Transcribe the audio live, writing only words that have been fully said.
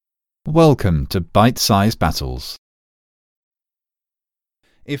Welcome to Bite-Sized Battles.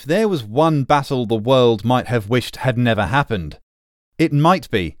 If there was one battle the world might have wished had never happened, it might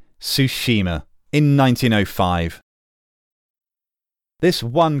be Tsushima in 1905. This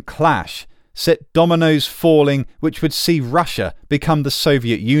one clash set dominoes falling which would see Russia become the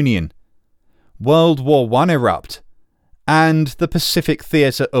Soviet Union, World War I erupt, and the Pacific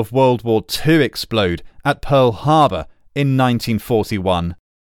theatre of World War II explode at Pearl Harbor in 1941.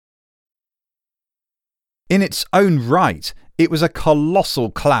 In its own right, it was a colossal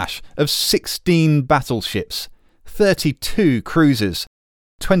clash of 16 battleships, 32 cruisers,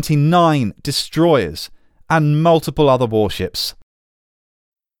 29 destroyers, and multiple other warships.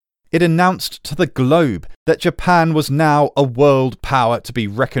 It announced to the globe that Japan was now a world power to be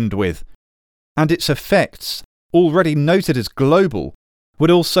reckoned with, and its effects, already noted as global, would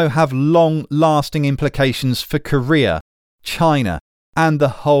also have long-lasting implications for Korea, China, and the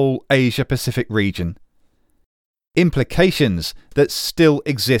whole Asia-Pacific region. Implications that still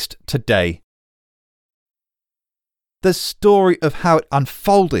exist today. The story of how it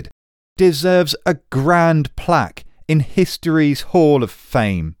unfolded deserves a grand plaque in history's Hall of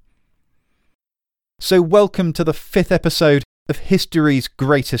Fame. So welcome to the 5th episode of history's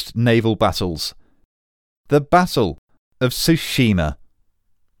greatest naval battles, the Battle of Tsushima.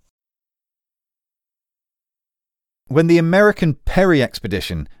 When the American Perry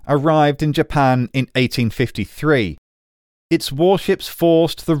expedition arrived in Japan in 1853, its warships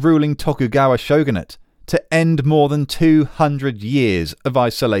forced the ruling Tokugawa shogunate to end more than 200 years of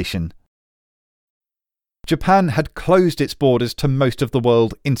isolation. Japan had closed its borders to most of the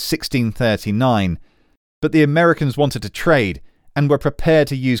world in 1639, but the Americans wanted to trade and were prepared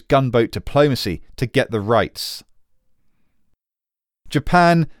to use gunboat diplomacy to get the rights.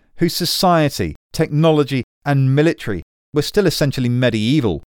 Japan, whose society, technology, and military were still essentially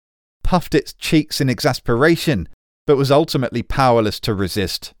medieval, puffed its cheeks in exasperation, but was ultimately powerless to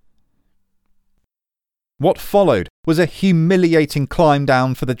resist. What followed was a humiliating climb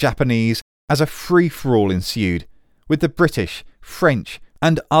down for the Japanese as a free-for-all ensued, with the British, French,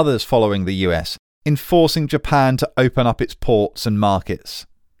 and others following the US, in forcing Japan to open up its ports and markets.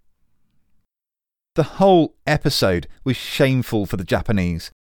 The whole episode was shameful for the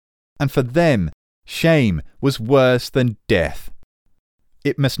Japanese, and for them, shame was worse than death.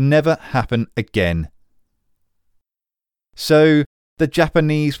 It must never happen again. So, the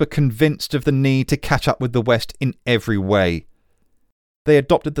Japanese were convinced of the need to catch up with the West in every way. They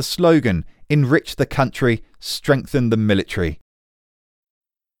adopted the slogan, "Enrich the country, strengthen the military."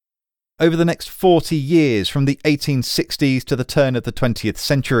 Over the next 40 years, from the 1860s to the turn of the 20th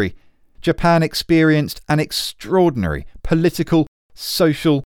century, Japan experienced an extraordinary political,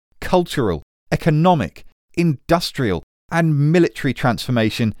 social, cultural, economic, industrial, and military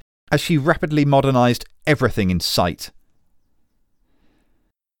transformation as she rapidly modernised everything in sight.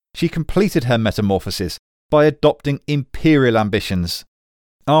 She completed her metamorphosis by adopting imperial ambitions.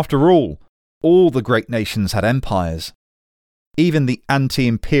 After all the great nations had empires. Even the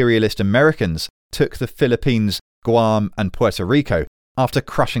anti-imperialist Americans took the Philippines, Guam, and Puerto Rico after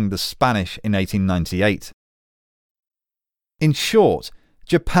crushing the Spanish in 1898. In short,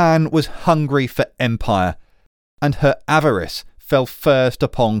 Japan was hungry for empire, and her avarice fell first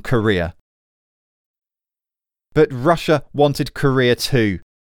upon Korea. But Russia wanted Korea too,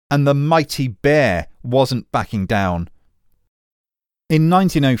 and the mighty bear wasn't backing down. In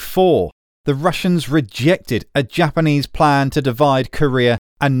 1904, the Russians rejected a Japanese plan to divide Korea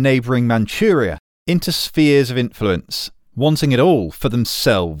and neighbouring Manchuria into spheres of influence, wanting it all for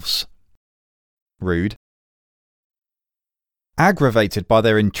themselves. Rude. Aggravated by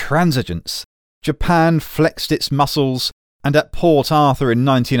their intransigence, Japan flexed its muscles, and at Port Arthur in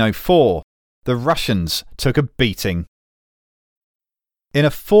 1904, the Russians took a beating. In a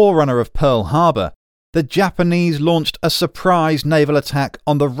forerunner of Pearl Harbor, the Japanese launched a surprise naval attack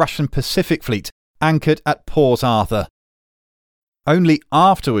on the Russian Pacific Fleet anchored at Port Arthur. Only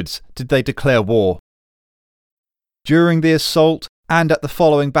afterwards did they declare war. During the assault and at the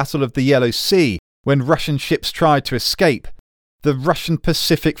following Battle of the Yellow Sea, when Russian ships tried to escape, the Russian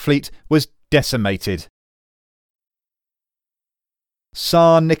Pacific Fleet was decimated.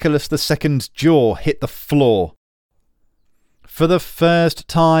 Tsar Nicholas II's jaw hit the floor. For the first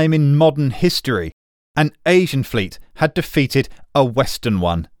time in modern history, an Asian fleet had defeated a Western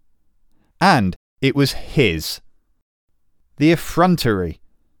one. And it was his. The effrontery.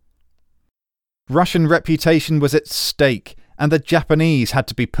 Russian reputation was at stake, and the Japanese had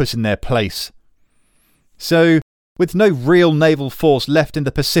to be put in their place. So, with no real naval force left in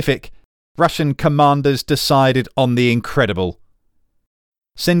the Pacific, Russian commanders decided on the incredible.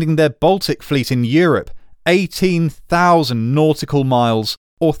 sending their Baltic fleet in Europe 18,000 nautical miles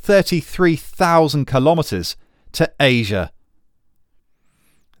or 33,000 kilometres to Asia.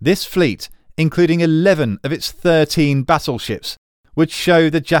 This fleet, including 11 of its 13 battleships, would show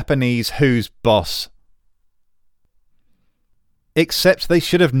the Japanese who's boss. Except they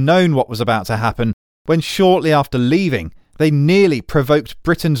should have known what was about to happen when shortly after leaving they nearly provoked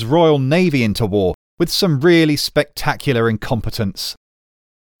Britain's Royal Navy into war with some really spectacular incompetence.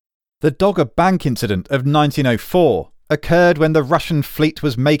 The Dogger Bank incident of 1904 occurred when the Russian fleet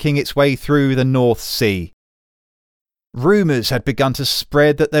was making its way through the North Sea. Rumours had begun to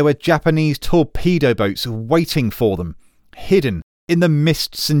spread that there were Japanese torpedo boats waiting for them, hidden in the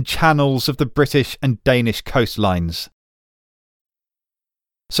mists and channels of the British and Danish coastlines.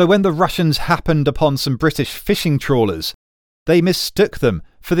 So when the Russians happened upon some British fishing trawlers, they mistook them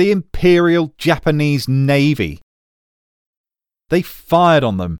for the Imperial Japanese Navy. They fired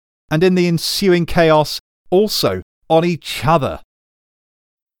on them, and in the ensuing chaos, also on each other.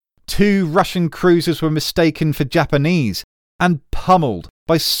 2 Russian cruisers were mistaken for Japanese and pummeled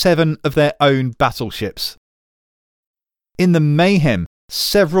by 7 of their own battleships. In the mayhem,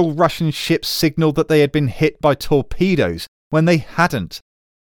 several Russian ships signalled that they had been hit by torpedoes when they hadn't,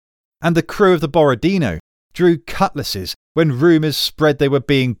 and the crew of the Borodino drew cutlasses when rumours spread they were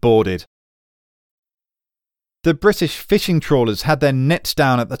being boarded. The British fishing trawlers had their nets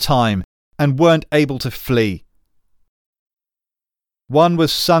down at the time and weren't able to flee. One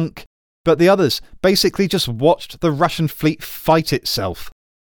was sunk, but the others basically just watched the Russian fleet fight itself.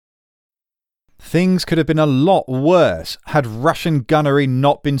 Things could have been a lot worse had Russian gunnery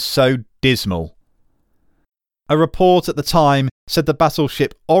not been so dismal. A report at the time said the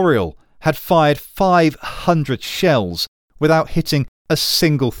battleship Oriole had fired 500 shells without hitting a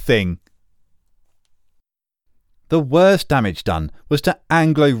single thing. The worst damage done was to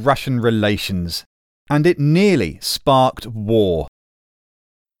Anglo-Russian relations, and it nearly sparked war.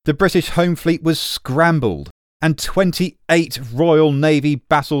 The British home fleet was scrambled, and 28 Royal Navy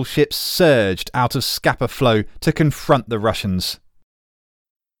battleships surged out of Scapa Flow to confront the Russians.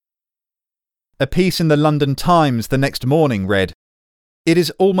 A piece in the London Times the next morning read, "It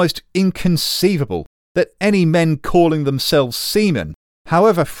is almost inconceivable that any men calling themselves seamen,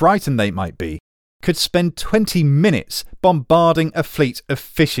 however frightened they might be, could spend 20 minutes bombarding a fleet of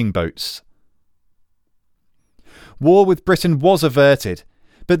fishing boats." War with Britain was averted,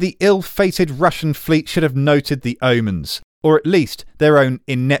 but the ill-fated Russian fleet should have noted the omens, or at least their own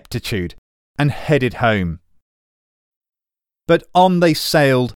ineptitude, and headed home. But on they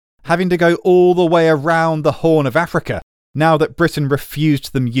sailed, having to go all the way around the Horn of Africa, now that Britain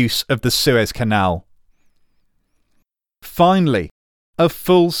refused them use of the Suez Canal. Finally, a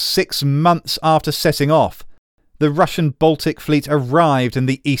full 6 months after setting off, the Russian Baltic fleet arrived in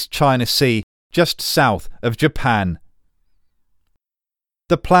the East China Sea, just south of Japan.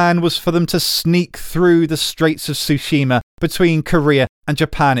 The plan was for them to sneak through the Straits of Tsushima between Korea and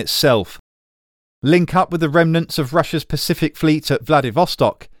Japan itself, link up with the remnants of Russia's Pacific Fleet at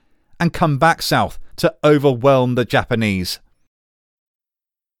Vladivostok, and come back south to overwhelm the Japanese.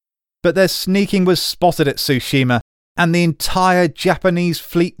 But their sneaking was spotted at Tsushima, and the entire Japanese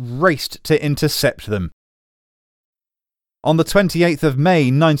fleet raced to intercept them. On the 28th of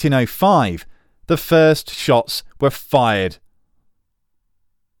May 1905, the first shots were fired.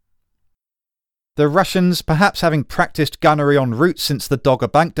 The Russians, perhaps having practised gunnery en route since the Dogger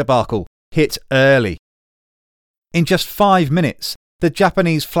Bank debacle, hit early. In just 5 minutes, the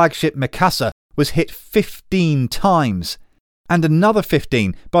Japanese flagship Mikasa was hit 15 times, and another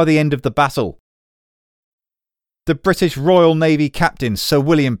 15 by the end of the battle. The British Royal Navy captain Sir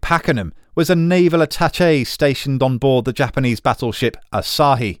William Pakenham was a naval attaché stationed on board the Japanese battleship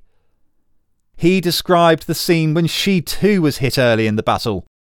Asahi. He described the scene when she too was hit early in the battle.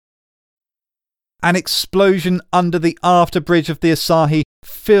 An explosion under the afterbridge of the Asahi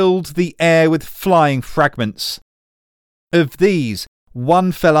filled the air with flying fragments. Of these,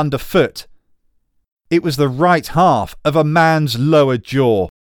 one fell underfoot. It was the right half of a man's lower jaw,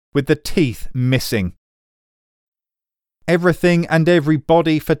 with the teeth missing. Everything and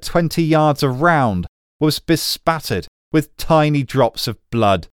everybody for 20 yards around was bespattered with tiny drops of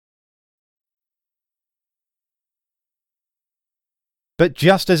blood. But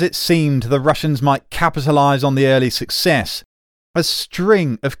just as it seemed the Russians might capitalise on the early success, a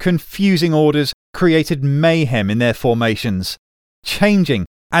string of confusing orders created mayhem in their formations, changing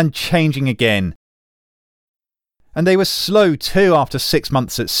and changing again. And they were slow too after 6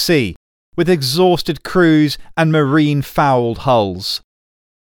 months at sea, with exhausted crews and marine-fouled hulls.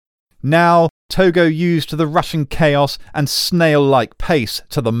 Now, Togo used the Russian chaos and snail-like pace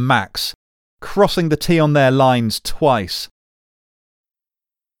to the max, crossing the T on their lines twice.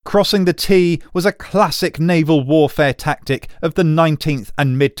 Crossing the T was a classic naval warfare tactic of the 19th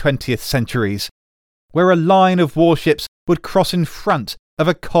and mid-20th centuries, where a line of warships would cross in front of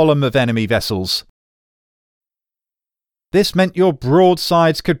a column of enemy vessels. This meant your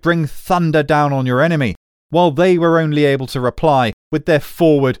broadsides could bring thunder down on your enemy, while they were only able to reply with their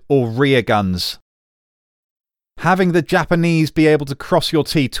forward or rear guns. Having the Japanese be able to cross your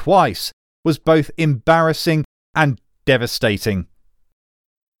T twice was both embarrassing and devastating.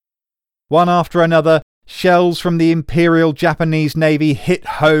 One after another, shells from the Imperial Japanese Navy hit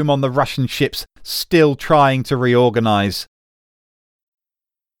home on the Russian ships still trying to reorganize.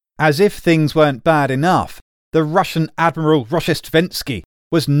 As if things weren't bad enough, the Russian Admiral Rozhestvensky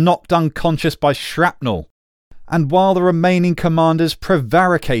was knocked unconscious by shrapnel, and while the remaining commanders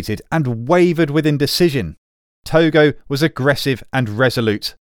prevaricated and wavered with indecision, Togo was aggressive and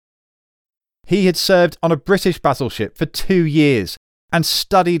resolute. He had served on a British battleship for 2 years and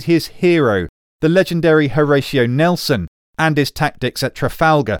studied his hero, the legendary Horatio Nelson, and his tactics at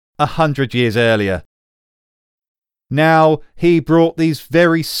Trafalgar 100 years earlier. Now he brought these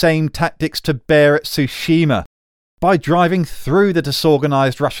very same tactics to bear at Tsushima by driving through the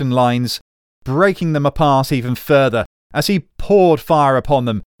disorganised Russian lines, breaking them apart even further as he poured fire upon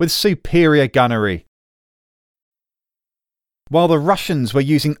them with superior gunnery. While the Russians were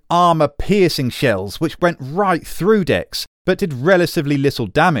using armour-piercing shells which went right through decks but did relatively little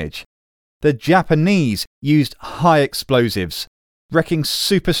damage, the Japanese used high explosives, wrecking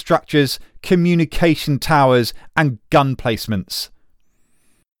superstructures, communication towers and gun placements.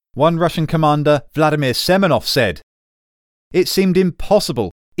 One Russian commander, Vladimir Semenov, said, "It seemed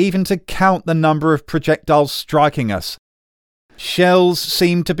impossible even to count the number of projectiles striking us. Shells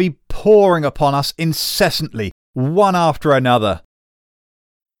seemed to be pouring upon us incessantly, one after another.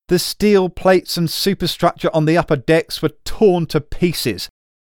 The steel plates and superstructure on the upper decks were torn to pieces,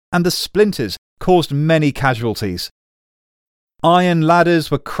 and the splinters caused many casualties. Iron ladders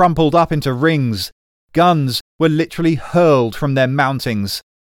were crumpled up into rings. Guns were literally hurled from their mountings.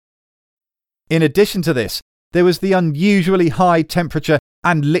 In addition to this, there was the unusually high temperature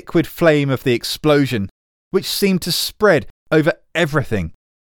and liquid flame of the explosion, which seemed to spread over everything.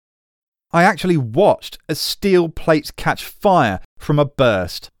 I actually watched as steel plates catch fire from a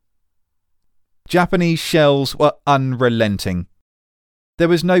burst." Japanese shells were unrelenting. There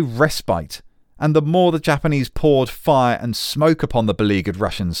was no respite, and the more the Japanese poured fire and smoke upon the beleaguered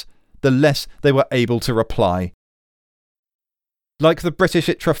Russians, the less they were able to reply. Like the British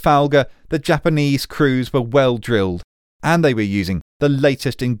at Trafalgar, the Japanese crews were well drilled, and they were using the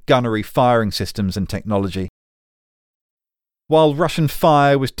latest in gunnery firing systems and technology. While Russian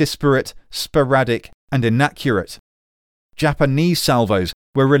fire was disparate, sporadic and inaccurate, Japanese salvos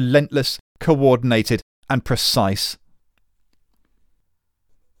were relentless, coordinated and precise.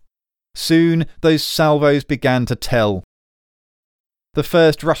 Soon those salvos began to tell. The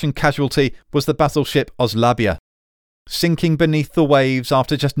first Russian casualty was the battleship Oslabya, sinking beneath the waves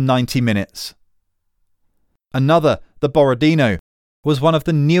after just 90 minutes. Another, the Borodino, was one of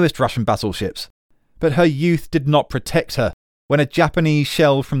the newest Russian battleships, but her youth did not protect her when a Japanese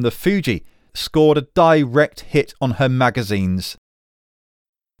shell from the Fuji scored a direct hit on her magazines.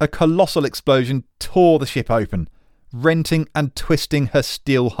 A colossal explosion tore the ship open, renting and twisting her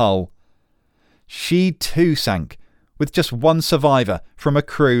steel hull. She too sank, with just one survivor from a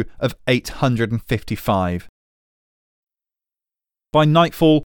crew of 855. By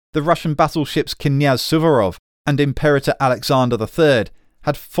nightfall, the Russian battleships Knyaz Suvorov and Imperator Alexander III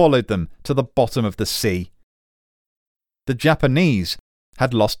had followed them to the bottom of the sea. The Japanese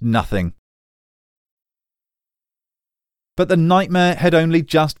had lost nothing. But the nightmare had only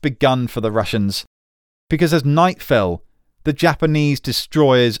just begun for the Russians, because as night fell, the Japanese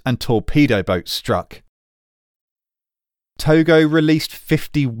destroyers and torpedo boats struck. Togo released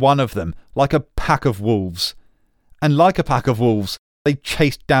 51 of them like a pack of wolves, and like a pack of wolves, they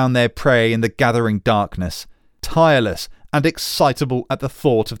chased down their prey in the gathering darkness, tireless and excitable at the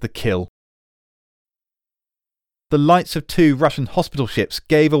thought of the kill. The lights of 2 Russian hospital ships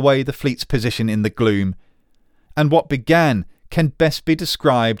gave away the fleet's position in the gloom, and what began can best be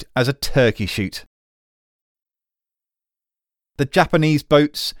described as a turkey shoot. The Japanese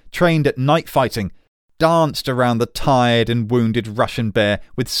boats, trained at night fighting, danced around the tired and wounded Russian bear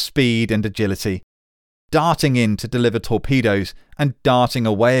with speed and agility, darting in to deliver torpedoes and darting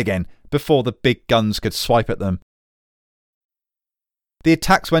away again before the big guns could swipe at them. The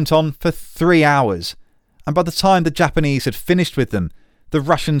attacks went on for 3 hours, and by the time the Japanese had finished with them, the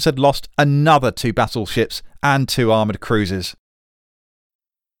Russians had lost another 2 battleships and 2 armoured cruisers.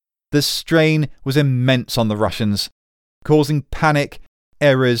 The strain was immense on the Russians, causing panic,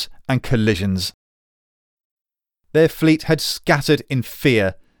 errors and collisions. Their fleet had scattered in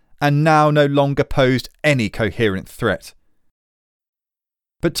fear and now no longer posed any coherent threat.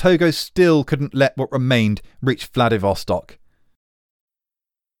 But Togo still couldn't let what remained reach Vladivostok.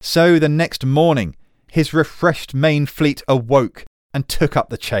 So the next morning, his refreshed main fleet awoke and took up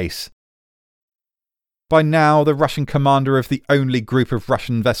the chase. By now, the Russian commander of the only group of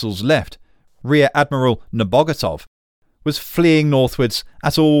Russian vessels left, Rear Admiral Nebogotov, was fleeing northwards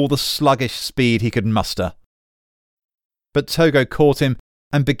at all the sluggish speed he could muster. But Togo caught him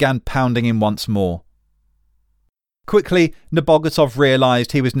and began pounding him once more. Quickly, Nebogotov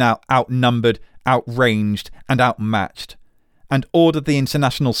realised he was now outnumbered, outranged and outmatched, and ordered the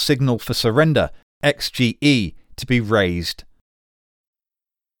international signal for surrender, XGE, to be raised.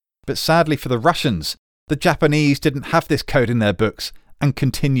 But sadly for the Russians, the Japanese didn't have this code in their books and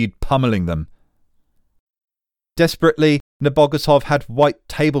continued pummelling them. Desperately, Nebogotov had white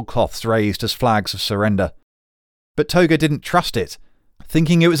tablecloths raised as flags of surrender. But Togo didn't trust it,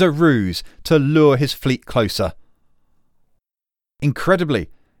 thinking it was a ruse to lure his fleet closer. Incredibly,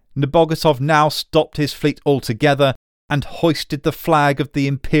 Nebogotov now stopped his fleet altogether and hoisted the flag of the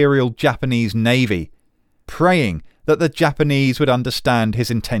Imperial Japanese Navy, praying that the Japanese would understand his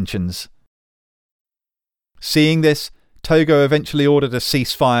intentions. Seeing this, Togo eventually ordered a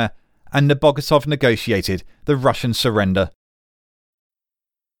ceasefire and Nebogotov negotiated the Russian surrender.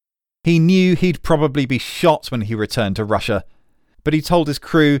 He knew he'd probably be shot when he returned to Russia, but he told his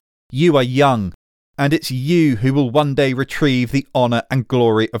crew, "You are young, and it's you who will one day retrieve the honour and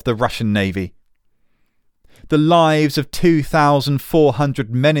glory of the Russian Navy. The lives of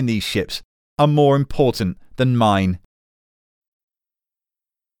 2,400 men in these ships are more important than mine."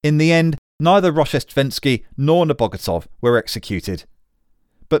 In the end, neither Rozhestvensky nor Nebogotov were executed,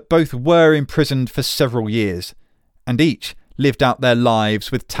 but both were imprisoned for several years, and each lived out their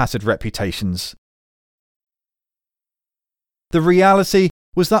lives with tattered reputations. The reality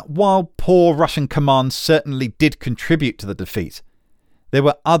was that while poor Russian command certainly did contribute to the defeat, there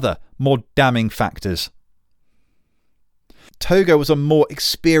were other, more damning factors. Togo was a more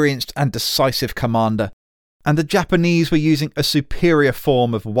experienced and decisive commander, and the Japanese were using a superior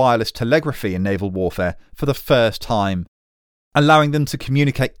form of wireless telegraphy in naval warfare for the first time, allowing them to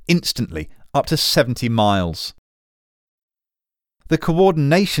communicate instantly up to 70 miles. The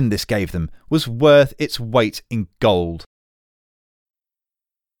coordination this gave them was worth its weight in gold.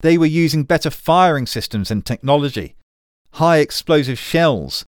 They were using better firing systems and technology, high explosive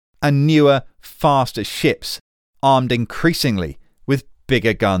shells, and newer, faster ships, armed increasingly with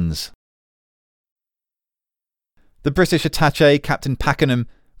bigger guns. The British attaché, Captain Pakenham,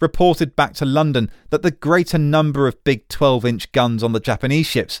 reported back to London that the greater number of big 12-inch guns on the Japanese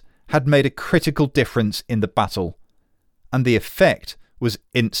ships had made a critical difference in the battle, and the effect was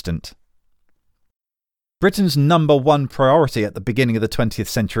instant. Britain's number one priority at the beginning of the 20th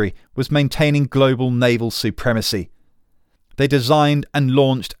century was maintaining global naval supremacy. They designed and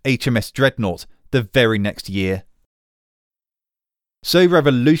launched HMS Dreadnought the very next year. So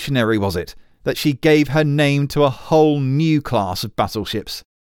revolutionary was it that she gave her name to a whole new class of battleships,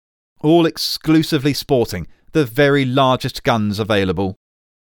 all exclusively sporting the very largest guns available.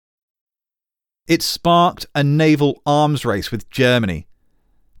 It sparked a naval arms race with Germany,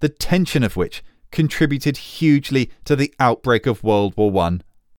 the tension of which contributed hugely to the outbreak of World War I.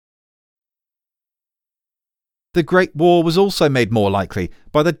 The Great War was also made more likely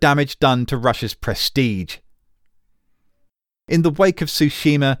by the damage done to Russia's prestige. In the wake of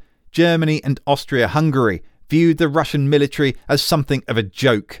Tsushima, Germany and Austria-Hungary viewed the Russian military as something of a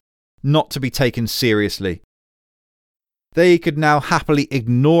joke, not to be taken seriously. They could now happily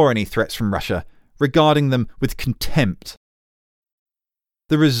ignore any threats from Russia, regarding them with contempt.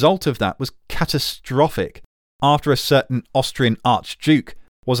 The result of that was catastrophic after a certain Austrian Archduke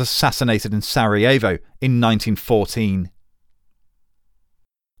was assassinated in Sarajevo in 1914.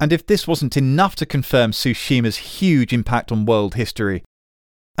 And if this wasn't enough to confirm Tsushima's huge impact on world history,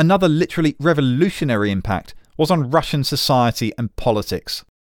 another literally revolutionary impact was on Russian society and politics.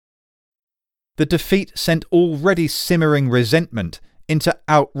 The defeat sent already simmering resentment into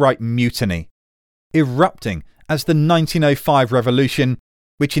outright mutiny, erupting as the 1905 revolution,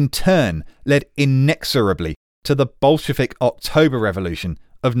 which in turn led inexorably to the Bolshevik October Revolution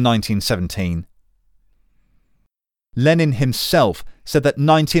of 1917. Lenin himself said that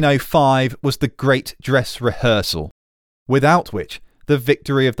 1905 was the great dress rehearsal, without which the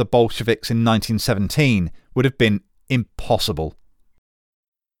victory of the Bolsheviks in 1917 would have been impossible.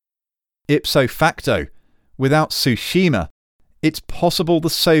 Ipso facto, without Tsushima, it's possible the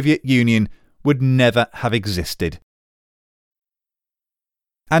Soviet Union would never have existed.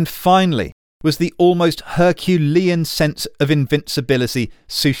 And finally was the almost Herculean sense of invincibility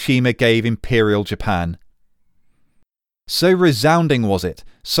Tsushima gave Imperial Japan. So resounding was it,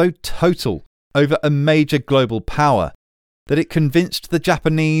 so total over a major global power, that it convinced the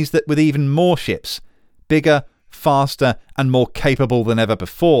Japanese that with even more ships, bigger, faster and more capable than ever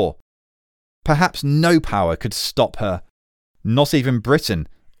before, perhaps no power could stop her, not even Britain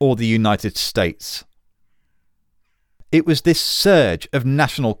or the United States. It was this surge of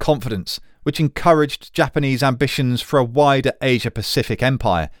national confidence which encouraged Japanese ambitions for a wider Asia-Pacific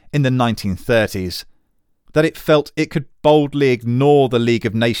empire in the 1930s, that it felt it could boldly ignore the League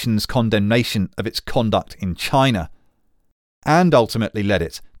of Nations' condemnation of its conduct in China, and ultimately led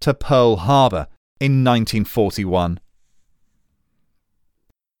it to Pearl Harbor in 1941.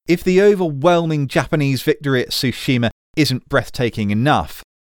 If the overwhelming Japanese victory at Tsushima isn't breathtaking enough,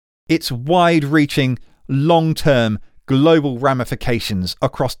 its wide-reaching, long-term, global ramifications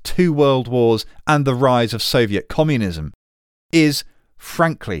across 2 world wars and the rise of Soviet communism is,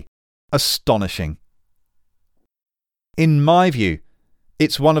 frankly, astonishing. In my view,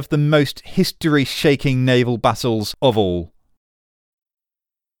 it's one of the most history-shaking naval battles of all.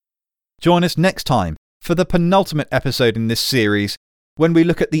 Join us next time for the penultimate episode in this series, when we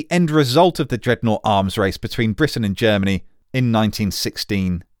look at the end result of the dreadnought arms race between Britain and Germany in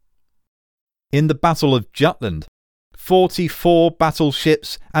 1916. In the Battle of Jutland, 44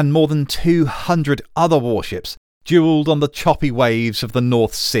 battleships and more than 200 other warships duelled on the choppy waves of the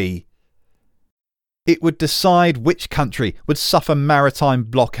North Sea. It would decide which country would suffer maritime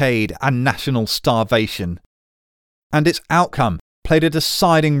blockade and national starvation. And its outcome played a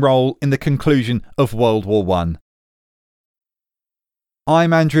deciding role in the conclusion of World War I.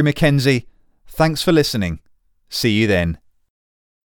 I'm Andrew Mackenzie. Thanks for listening. See you then.